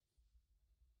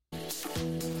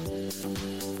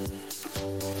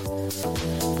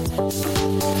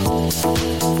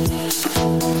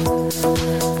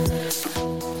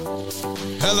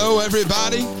Hello,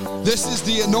 everybody. This is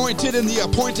the Anointed and the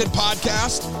Appointed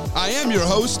podcast. I am your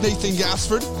host, Nathan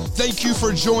Gassford. Thank you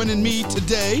for joining me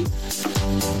today.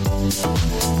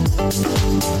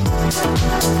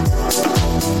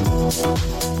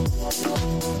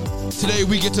 Today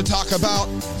we get to talk about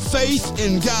faith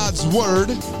in God's Word.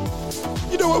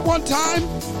 You know, at one time,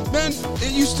 man,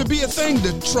 it used to be a thing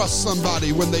to trust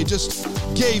somebody when they just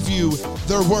gave you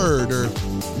their word, or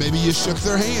maybe you shook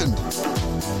their hand.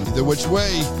 Either which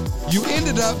way, you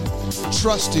ended up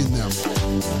trusting them.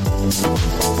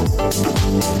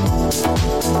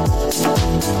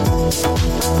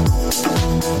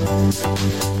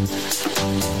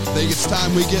 I think it's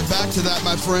time we get back to that,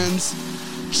 my friends.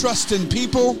 Trusting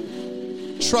people,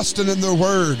 trusting in their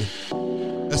word,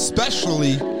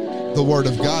 especially the word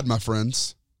of God, my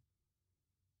friends.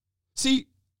 See,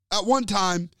 at one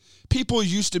time, people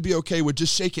used to be okay with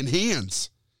just shaking hands.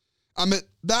 I mean,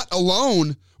 that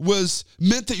alone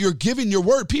meant that you're giving your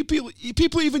word. People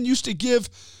even used to give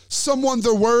someone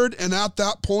their word, and at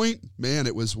that point, man,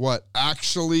 it was what?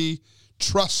 Actually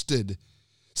trusted.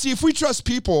 See, if we trust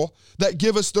people that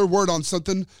give us their word on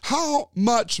something, how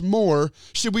much more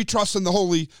should we trust in the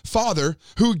Holy Father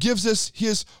who gives us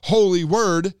his holy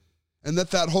word, and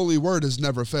that holy word has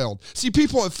never failed? See,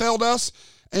 people have failed us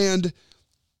and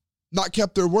not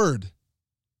kept their word,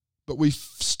 but we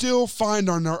still find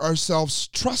ourselves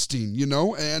trusting, you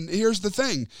know. And here's the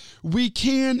thing. We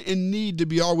can and need to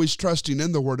be always trusting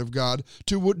in the word of God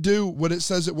to do what it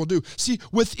says it will do. See,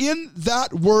 within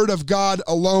that word of God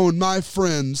alone, my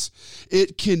friends,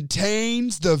 it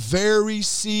contains the very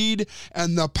seed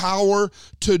and the power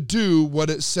to do what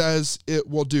it says it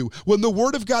will do. When the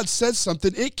word of God says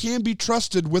something, it can be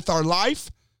trusted with our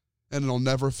life, and it'll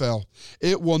never fail.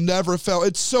 It will never fail.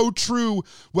 It's so true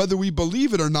whether we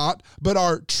believe it or not, but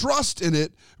our trust in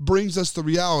it brings us the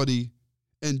reality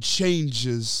and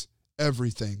changes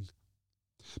everything.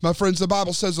 My friends, the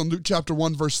Bible says in Luke chapter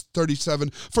 1, verse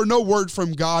 37, "For no word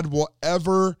from God will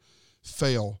ever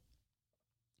fail."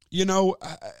 You know,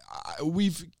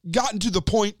 we've gotten to the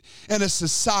point in a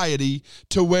society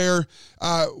to where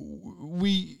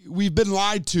we've been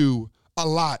lied to a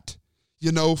lot.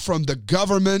 You know, from the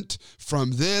government,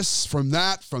 from this, from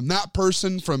that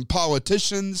person, from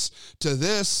politicians to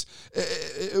this.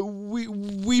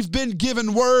 We've been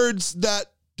given words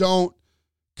that don't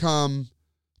come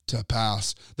to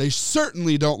pass. They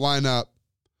certainly don't line up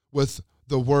with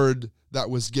the word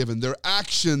that was given. Their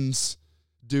actions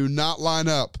do not line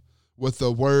up with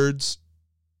the words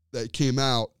that came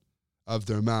out of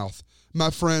their mouth.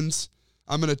 My friends,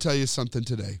 I'm going to tell you something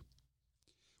today.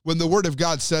 When the word of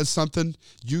God says something,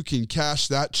 you can cash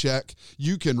that check.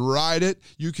 You can write it.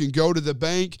 You can go to the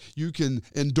bank. You can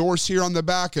endorse here on the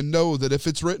back and know that if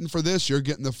it's written for this, you're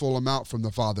getting the full amount from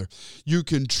the Father. You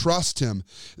can trust him.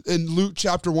 In Luke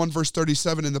chapter 1, verse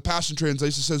 37, in the Passion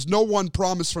Translation says, "No one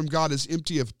promise from God is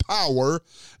empty of power.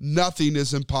 Nothing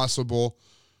is impossible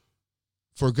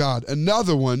for God."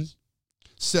 Another one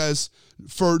says,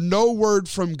 "For no word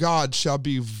from God shall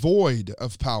be void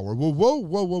of power."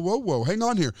 Whoa. Hang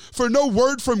on here. For no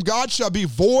word from God shall be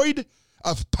void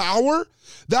of power.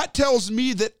 That tells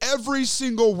me that every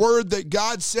single word that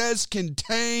God says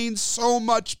contains so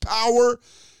much power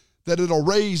that it'll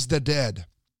raise the dead,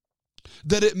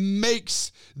 that it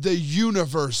makes the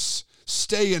universe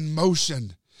stay in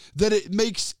motion, that it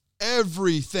makes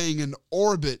everything in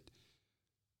orbit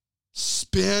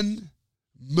spin,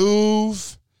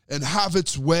 move, and have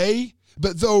its way.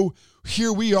 But though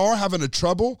here we are having a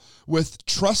trouble with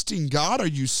trusting God, are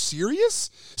you serious?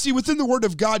 See, within the word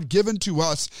of God given to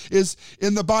us is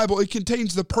in the Bible, it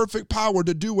contains the perfect power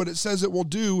to do what it says it will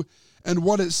do, and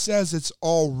what it says it's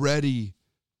already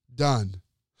done.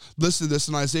 Listen to this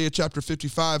in Isaiah chapter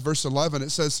 55, verse 11. It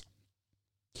says,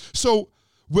 "So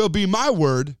will be my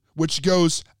word which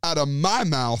goes out of my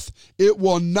mouth. It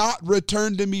will not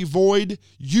return to me void,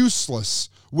 useless,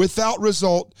 without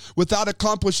result, without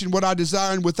accomplishing what I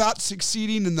desire, and without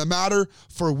succeeding in the matter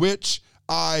for which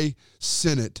I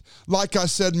sent it." Like I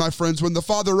said, my friends, when the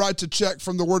Father writes a check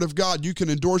from the Word of God, you can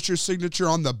endorse your signature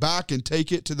on the back and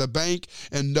take it to the bank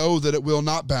and know that it will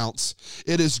not bounce.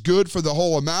 It is good for the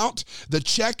whole amount. The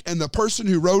check and the person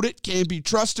who wrote it can be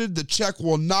trusted. The check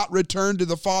will not return to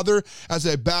the Father as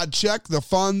a bad check. The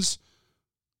funds,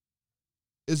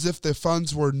 as if the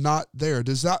funds were not there.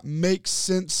 Does that make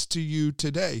sense to you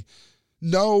today?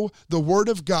 No, the word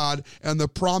of God and the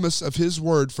promise of his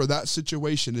word for that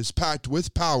situation is packed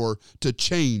with power to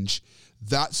change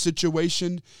that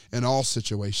situation and all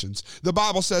situations. The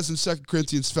Bible says in 2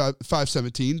 Corinthians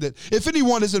 5:17 that if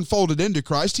anyone is enfolded into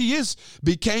Christ, he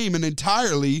became an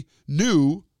entirely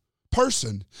new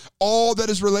person. All that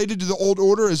is related to the old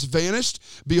order is vanished.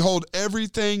 Behold,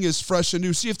 everything is fresh and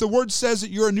new. See, if the word says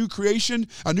that you're a new creation,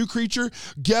 a new creature,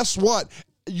 guess what?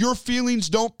 Your feelings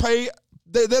don't play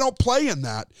in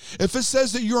that. If it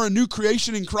says that you're a new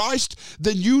creation in Christ,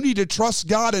 then you need to trust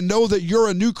God and know that you're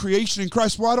a new creation in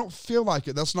Christ. Well, I don't feel like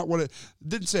it. That's not what it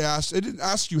didn't say. It didn't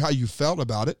ask you how you felt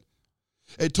about it.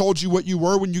 It told you what you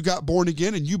were when you got born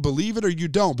again, and you believe it or you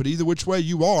don't. But either which way,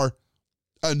 you are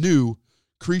a new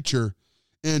creature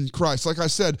in Christ. Like I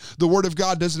said, the Word of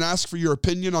God doesn't ask for your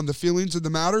opinion on the feelings of the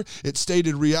matter. It's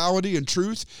stated reality and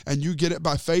truth, and you get it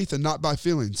by faith and not by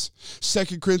feelings.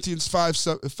 2 Corinthians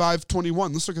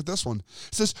 5:21. Let's look at this one.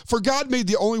 It says, "For God made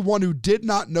the only one who did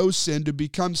not know sin to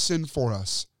become sin for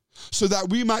us, so that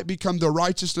we might become the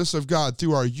righteousness of God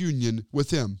through our union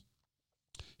with him."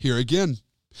 Here again,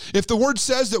 if the word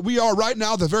says that we are right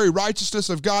now the very righteousness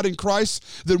of God in Christ,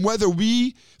 then whether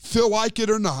we feel like it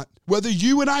or not, whether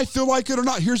you and I feel like it or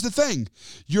not, here's the thing.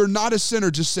 You're not a sinner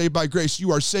just saved by grace.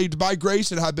 You are saved by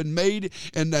grace and have been made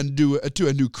to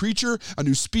a new creature, a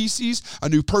new species, a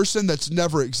new person that's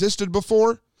never existed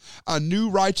before, a new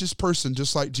righteous person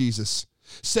just like Jesus.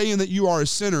 Saying that you are a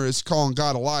sinner is calling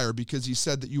God a liar, because he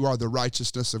said that you are the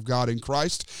righteousness of God in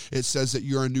Christ. It says that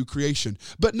you're a new creation.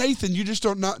 But Nathan, you just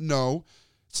don't not know.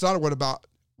 It's not about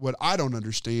what I don't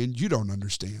understand, you don't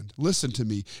understand. Listen to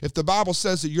me. If the Bible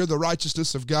says that you're the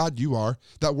righteousness of God, you are.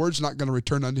 That word's not going to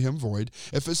return unto him void.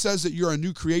 If it says that you're a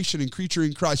new creation and creature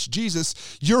in Christ Jesus,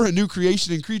 you're a new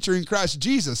creation and creature in Christ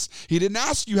Jesus. He didn't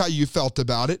ask you how you felt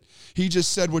about it. He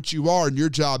just said what you are, and your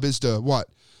job is to what?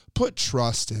 Put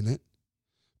trust in it.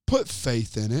 Put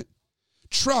faith in it.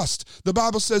 Trust. The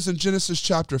Bible says in Genesis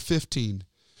chapter 15,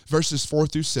 verses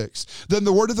 4-6, "Then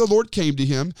the word of the Lord came to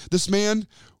him, this man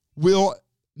will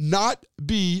not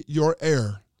be your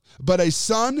heir, but a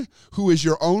son who is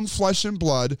your own flesh and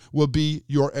blood will be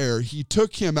your heir. He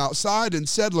took him outside and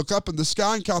said, look up in the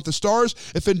sky and count the stars.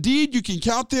 If indeed you can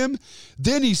count them.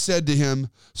 Then he said to him,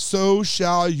 so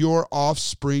shall your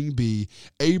offspring be.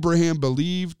 Abraham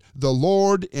believed the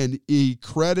Lord, and he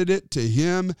credited it to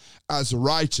him as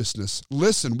righteousness."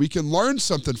 Listen, we can learn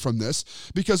something from this,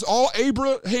 because all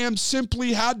Abraham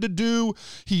simply had to do,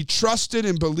 he trusted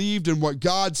and believed in what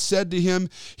God said to him.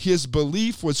 His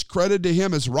belief was credited to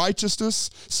him as righteousness.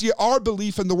 See, our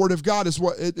belief in the Word of God is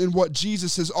what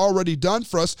Jesus has already done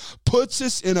for us, puts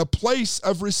us in a place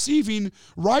of receiving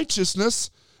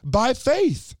righteousness by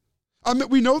faith. I mean,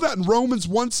 we know that in Romans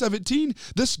 1:17,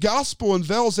 this gospel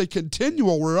unveils a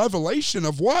continual revelation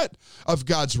of what? Of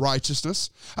God's righteousness,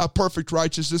 a perfect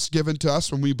righteousness given to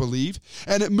us when we believe.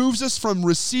 And it moves us from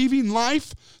receiving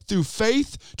life through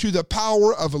faith to the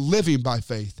power of living by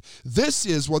faith. This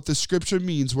is what the scripture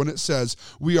means when it says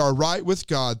we are right with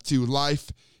God through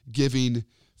life-giving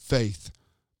faith.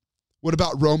 What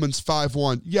about Romans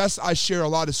 5:1? Yes, I share a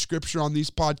lot of scripture on these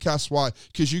podcasts. Why?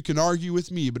 Because you can argue with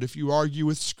me, but if you argue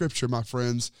with scripture, my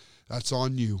friends, that's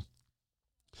on you.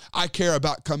 I care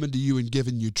about coming to you and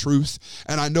giving you truth,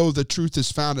 and I know the truth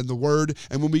is found in the Word,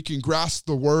 and when we can grasp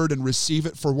the Word and receive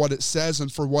it for what it says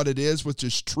and for what it is, which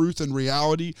is truth and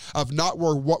reality of not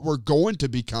what we're going to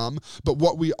become, but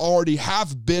what we already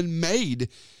have been made,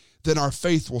 then our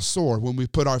faith will soar when we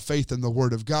put our faith in the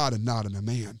Word of God and not in a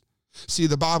man. See,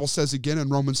 the Bible says again in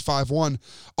Romans 5:1,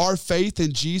 our faith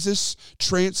in Jesus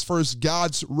transfers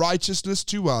God's righteousness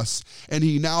to us, and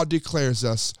he now declares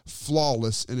us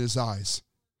flawless in his eyes.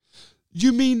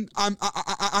 You mean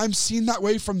I'm seen that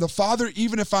way from the Father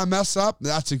even if I mess up?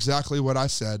 That's exactly what I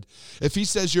said. If he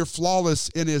says you're flawless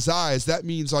in his eyes, that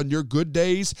means on your good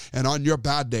days and on your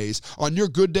bad days. On your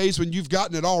good days when you've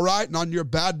gotten it all right, and on your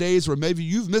bad days where maybe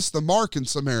you've missed the mark in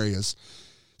some areas.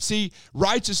 See,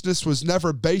 righteousness was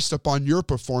never based upon your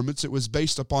performance. It was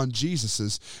based upon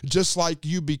Jesus's. Just like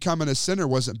you becoming a sinner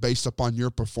wasn't based upon your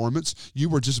performance. You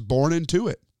were just born into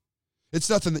it. It's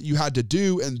nothing that you had to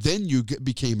do and then you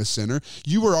became a sinner.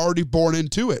 You were already born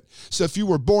into it. So if you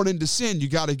were born into sin, you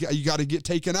got to get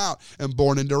taken out and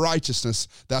born into righteousness.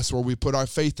 That's where we put our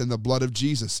faith in the blood of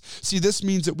Jesus. See, this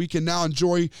means that we can now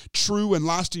enjoy true and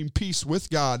lasting peace with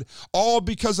God, all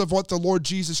because of what the Lord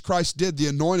Jesus Christ did, the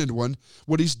Anointed One,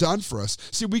 what he's done for us.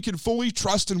 See, we can fully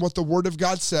trust in what the Word of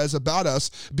God says about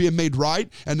us being made right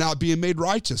and now being made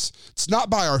righteous. It's not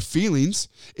by our feelings.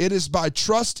 It is by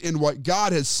trust in what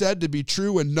God has said to be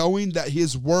true and knowing that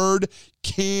his word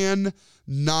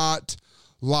cannot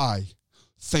lie.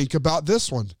 Think about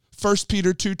this one. 1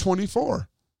 Peter 2:24.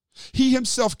 He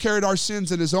himself carried our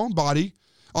sins in his own body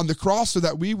on the cross so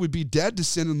that we would be dead to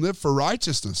sin and live for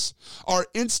righteousness. Our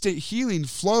instant healing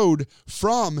flowed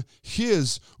from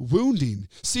his wounding.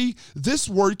 See, this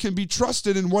word can be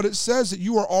trusted in what it says, that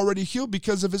you are already healed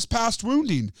because of his past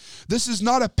wounding. This is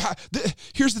not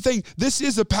here's the thing. This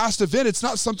is a past event. It's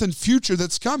not something future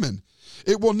that's coming.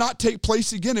 It will not take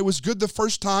place again. It was good the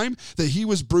first time that he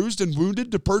was bruised and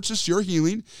wounded to purchase your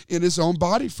healing in his own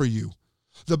body for you.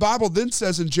 The Bible then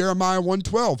says in Jeremiah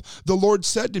 1:12, the Lord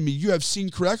said to me, you have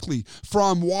seen correctly, for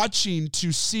I'm watching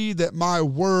to see that my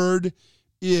word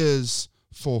is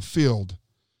fulfilled.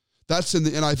 That's in the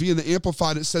NIV. In the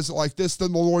Amplified, it says it like this.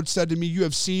 Then the Lord said to me, you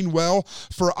have seen well,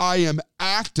 for I am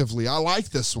actively, I like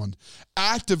this one.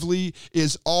 Actively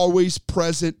is always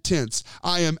present tense.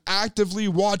 I am actively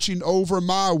watching over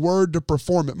my word to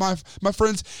perform it. My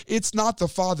friends, it's not the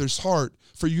Father's heart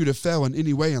for you to fail in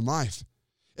any way in life.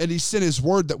 And he sent his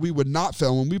word that we would not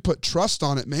fail. When we put trust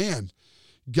on it, man,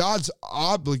 God's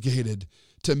obligated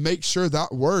to make sure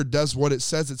that word does what it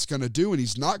says it's going to do, and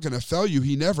he's not going to fail you.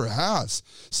 He never has.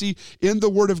 See, in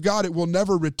the word of God, it will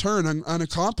never return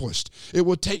unaccomplished. It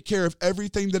will take care of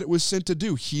everything that it was sent to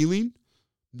do. Healing,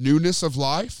 newness of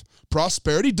life,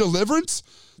 prosperity, deliverance.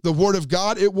 The word of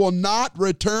God, it will not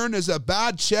return as a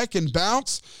bad check and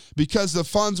bounce because the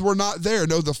funds were not there.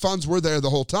 No, the funds were there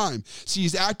the whole time. See,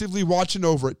 he's actively watching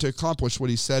over it to accomplish what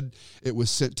he said it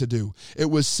was sent to do. It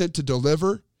was sent to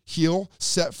deliver, heal,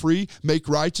 set free, make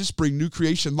righteous, bring new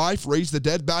creation life, raise the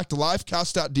dead back to life,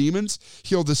 cast out demons,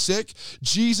 heal the sick.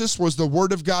 Jesus was the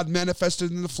word of God manifested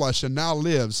in the flesh and now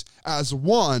lives as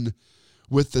one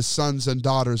with the sons and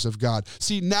daughters of God.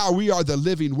 See, now we are the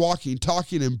living, walking,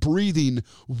 talking, and breathing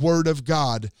word of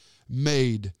God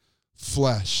made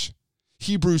flesh.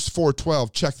 Hebrews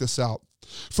 4:12, check this out.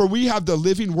 For we have the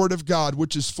living word of God,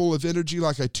 which is full of energy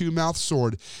like a two-mouthed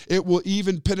sword. It will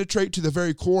even penetrate to the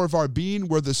very core of our being,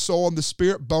 where the soul and the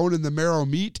spirit, bone and the marrow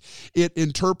meet. It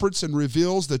interprets and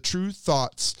reveals the true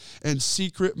thoughts and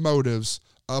secret motives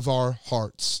of our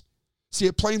hearts. See,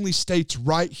 it plainly states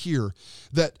right here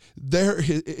that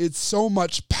it's so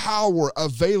much power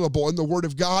available in the Word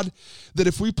of God that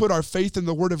if we put our faith in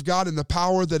the Word of God and the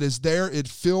power that is there, it's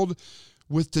filled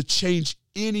with to change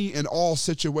any and all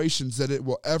situations that it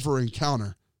will ever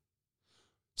encounter.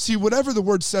 See, whatever the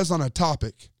Word says on a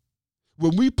topic,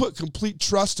 when we put complete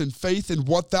trust and faith in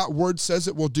what that Word says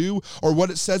it will do, or what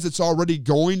it says it's already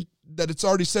going, that it's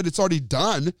already said it's already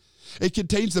done, it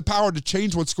contains the power to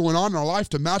change what's going on in our life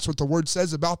to match what the word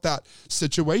says about that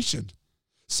situation.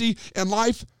 See, in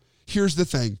life, here's the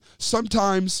thing.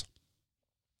 Sometimes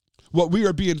what we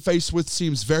are being faced with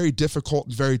seems very difficult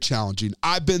and very challenging.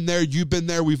 I've been there, you've been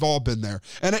there, we've all been there.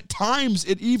 And at times,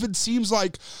 it even seems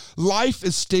like life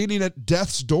is standing at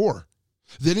death's door.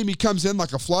 The enemy comes in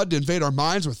like a flood to invade our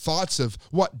minds with thoughts of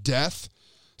what? Death,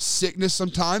 sickness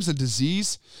sometimes, and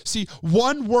disease. See,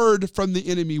 one word from the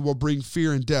enemy will bring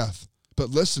fear and death. But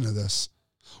listen to this.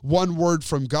 One word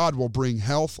from God will bring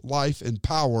health, life, and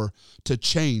power to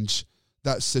change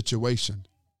that situation.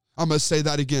 I'm going to say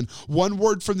that again. One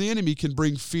word from the enemy can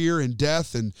bring fear and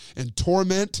death and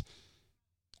torment,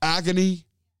 agony.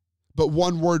 But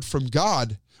one word from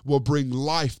God will bring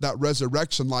life, that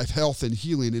resurrection life, health, and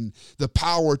healing, and the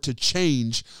power to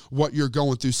change what you're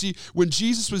going through. See, when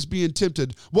Jesus was being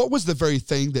tempted, what was the very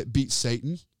thing that beat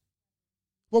Satan?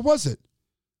 What was it?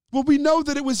 Well, we know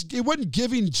that it wasn't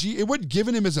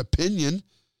giving him his opinion.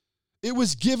 It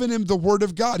was giving him the word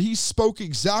of God. He spoke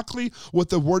exactly what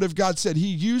the word of God said. He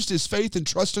used his faith and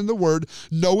trust in the word,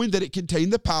 knowing that it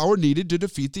contained the power needed to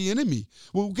defeat the enemy.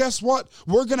 Well, guess what?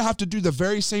 We're going to have to do the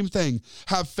very same thing.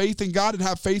 Have faith in God and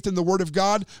have faith in the word of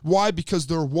God. Why? Because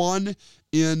they're one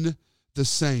in the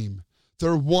same.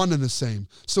 They're one and the same.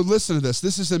 So listen to this.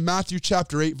 This is in Matthew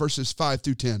chapter 8, verses 5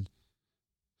 through 10.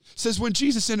 It says, when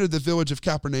Jesus entered the village of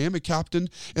Capernaum, a captain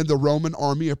in the Roman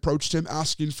army approached him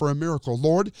asking for a miracle.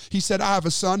 Lord, he said, I have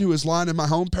a son who is lying in my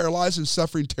home, paralyzed and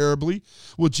suffering terribly.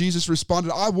 Well, Jesus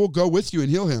responded, I will go with you and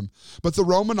heal him. But the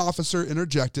Roman officer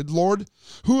interjected, Lord,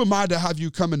 who am I to have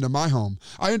you come into my home?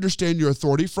 I understand your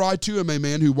authority, for I too am a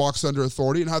man who walks under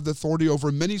authority and have the authority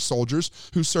over many soldiers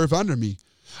who serve under me.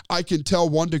 I can tell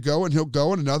one to go and he'll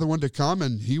go, and another one to come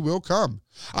and he will come.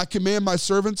 I command my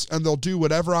servants and they'll do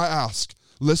whatever I ask.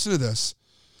 Listen to this.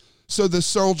 So the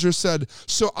soldier said,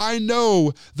 so I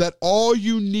know that all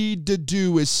you need to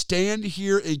do is stand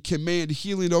here and command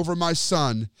healing over my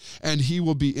son, and he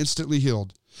will be instantly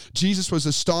healed. Jesus was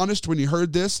astonished when he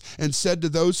heard this and said to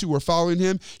those who were following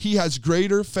him, he has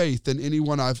greater faith than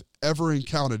anyone I've ever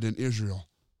encountered in Israel.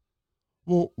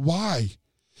 Well, why?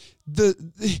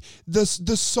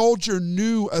 The soldier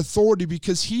knew authority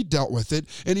because he dealt with it,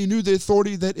 and he knew the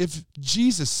authority that if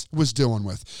Jesus was dealing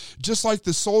with. Just like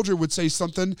the soldier would say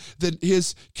something that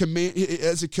his command,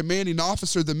 as a commanding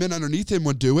officer, the men underneath him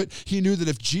would do it. He knew that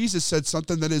if Jesus said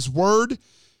something, that his word,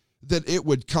 that it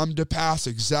would come to pass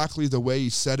exactly the way he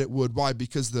said it would. Why?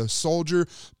 Because the soldier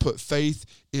put faith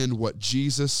in what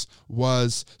Jesus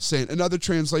was saying. Another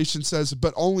translation says,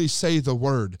 but only say the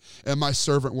word, and my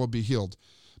servant will be healed.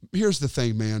 Here's the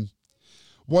thing, man.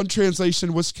 One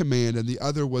translation was command, and the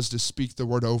other was to speak the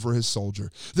word over his soldier.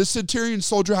 The centurion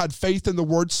soldier had faith in the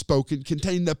word spoken,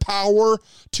 contained the power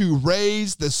to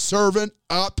raise the servant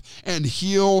up and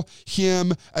heal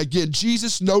him again.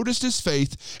 Jesus noticed his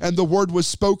faith, and the word was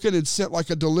spoken and sent like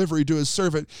a delivery to his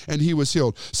servant, and he was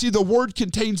healed. See, the word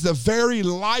contains the very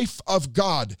life of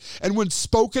God, and when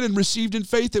spoken and received in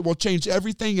faith, it will change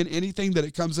everything and anything that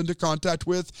it comes into contact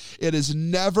with. It is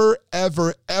never,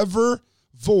 ever, ever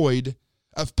void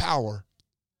of power.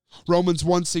 Romans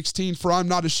 1:16, for I'm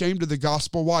not ashamed of the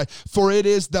gospel. Why? For it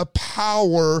is the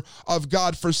power of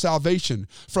God for salvation,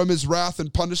 from his wrath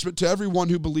and punishment to everyone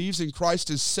who believes in Christ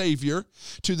as Savior,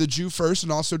 to the Jew first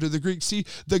and also to the Greek. See,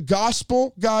 the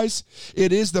gospel, guys,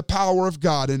 it is the power of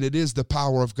God, and it is the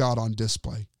power of God on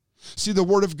display. See, the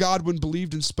word of God, when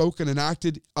believed and spoken and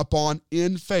acted upon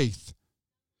in faith,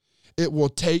 it will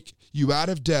take you out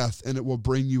of death, and it will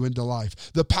bring you into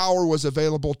life. The power was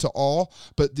available to all,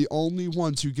 but the only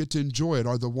ones who get to enjoy it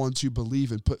are the ones who believe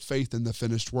and put faith in the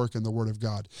finished work and the word of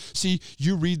God. See,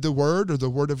 you read the word, or the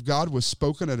word of God was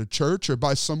spoken at a church or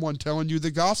by someone telling you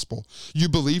the gospel. You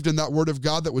believed in that word of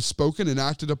God that was spoken and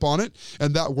acted upon it,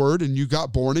 and that word, and you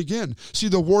got born again. See,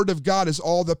 the word of God is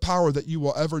all the power that you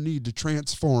will ever need to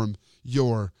transform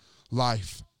your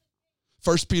life.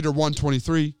 1 Peter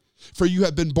 1:23, for you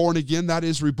have been born again, that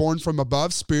is, reborn from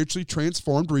above, spiritually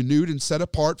transformed, renewed, and set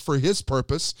apart for his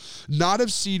purpose, not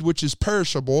of seed which is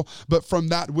perishable, but from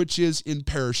that which is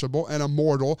imperishable and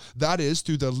immortal, that is,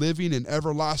 through the living and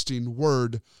everlasting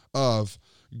word of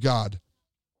God.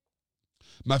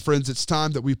 My friends, it's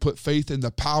time that we put faith in the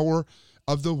power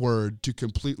of the word to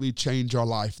completely change our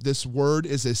life. This word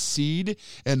is a seed,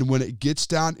 and when it gets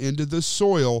down into the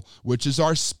soil, which is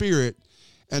our spirit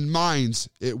and minds,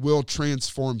 it will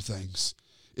transform things.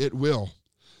 It will.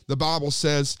 The Bible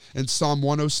says in Psalm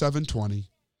 107:20,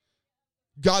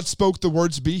 God spoke the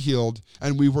words, be healed,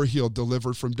 and we were healed,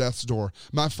 delivered from death's door.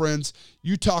 My friends,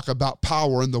 you talk about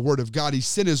power in the word of God. He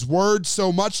sent his word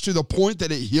so much to the point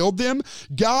that it healed them.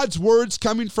 God's words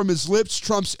coming from his lips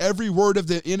trumps every word of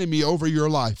the enemy over your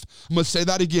life. I'm going to say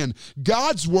that again.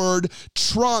 God's word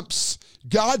trumps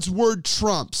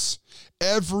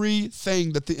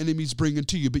everything that the enemy's bringing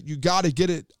to you, but you got to get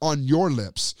it on your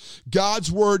lips.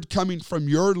 God's word coming from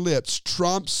your lips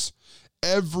trumps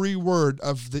every word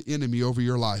of the enemy over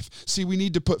your life. See, we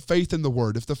need to put faith in the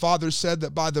word. If the Father said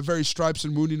that by the very stripes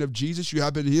and wounding of Jesus you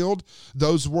have been healed,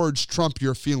 those words trump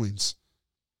your feelings.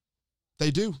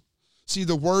 They do. See,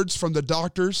 the words from the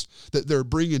doctors that they're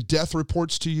bringing death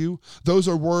reports to you, those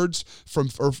are words from,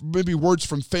 or maybe words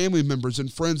from family members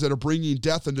and friends that are bringing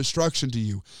death and destruction to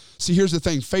you. See, here's the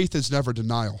thing. Faith is never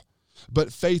denial.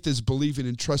 But faith is believing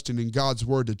and trusting in God's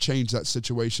word to change that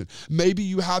situation. Maybe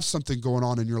you have something going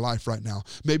on in your life right now.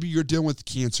 Maybe you're dealing with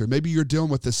cancer. Maybe you're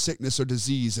dealing with a sickness or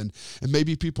disease, and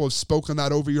maybe people have spoken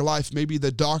that over your life. Maybe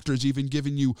the doctor's even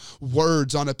giving you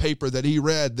words on a paper that he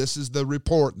read. This is the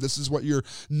report. This is what your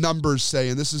numbers say,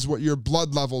 and this is what your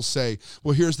blood levels say.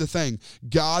 Well, here's the thing.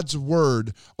 God's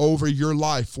word over your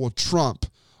life will trump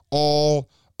all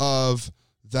of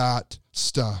that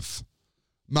stuff.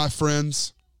 My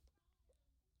friends,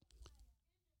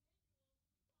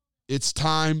 it's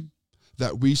time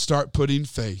that we start putting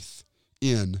faith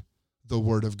in the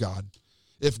word of God.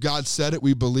 If God said it,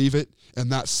 we believe it, and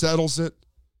that settles it.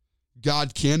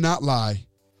 God cannot lie,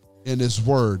 and his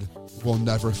word will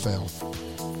never fail.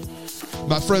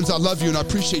 My friends, I love you, and I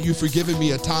appreciate you for giving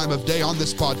me a time of day on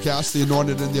this podcast, the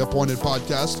Anointed and the Appointed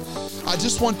podcast. I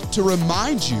just want to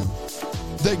remind you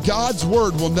that God's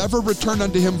word will never return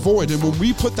unto him void. And when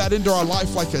we put that into our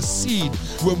life like a seed,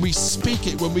 when we speak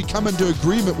it, when we come into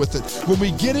agreement with it, when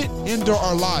we get it into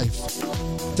our life,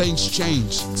 things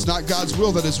change. It's not God's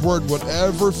will that his word would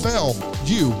ever fail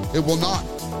you. It will not.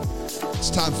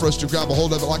 It's time for us to grab a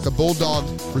hold of it like a bulldog,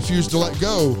 refuse to let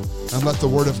go, and let the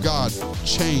word of God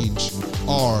change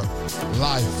our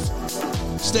life.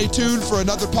 Stay tuned for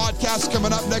another podcast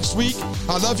coming up next week.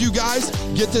 I love you guys.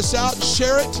 Get this out.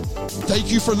 Share it.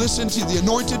 Thank you for listening to the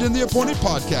Anointed and the Appointed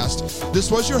podcast. This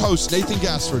was your host, Nathan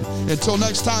Gassford. Until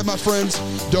next time, my friends,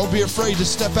 don't be afraid to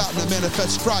step out and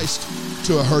manifest Christ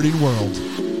to a hurting world.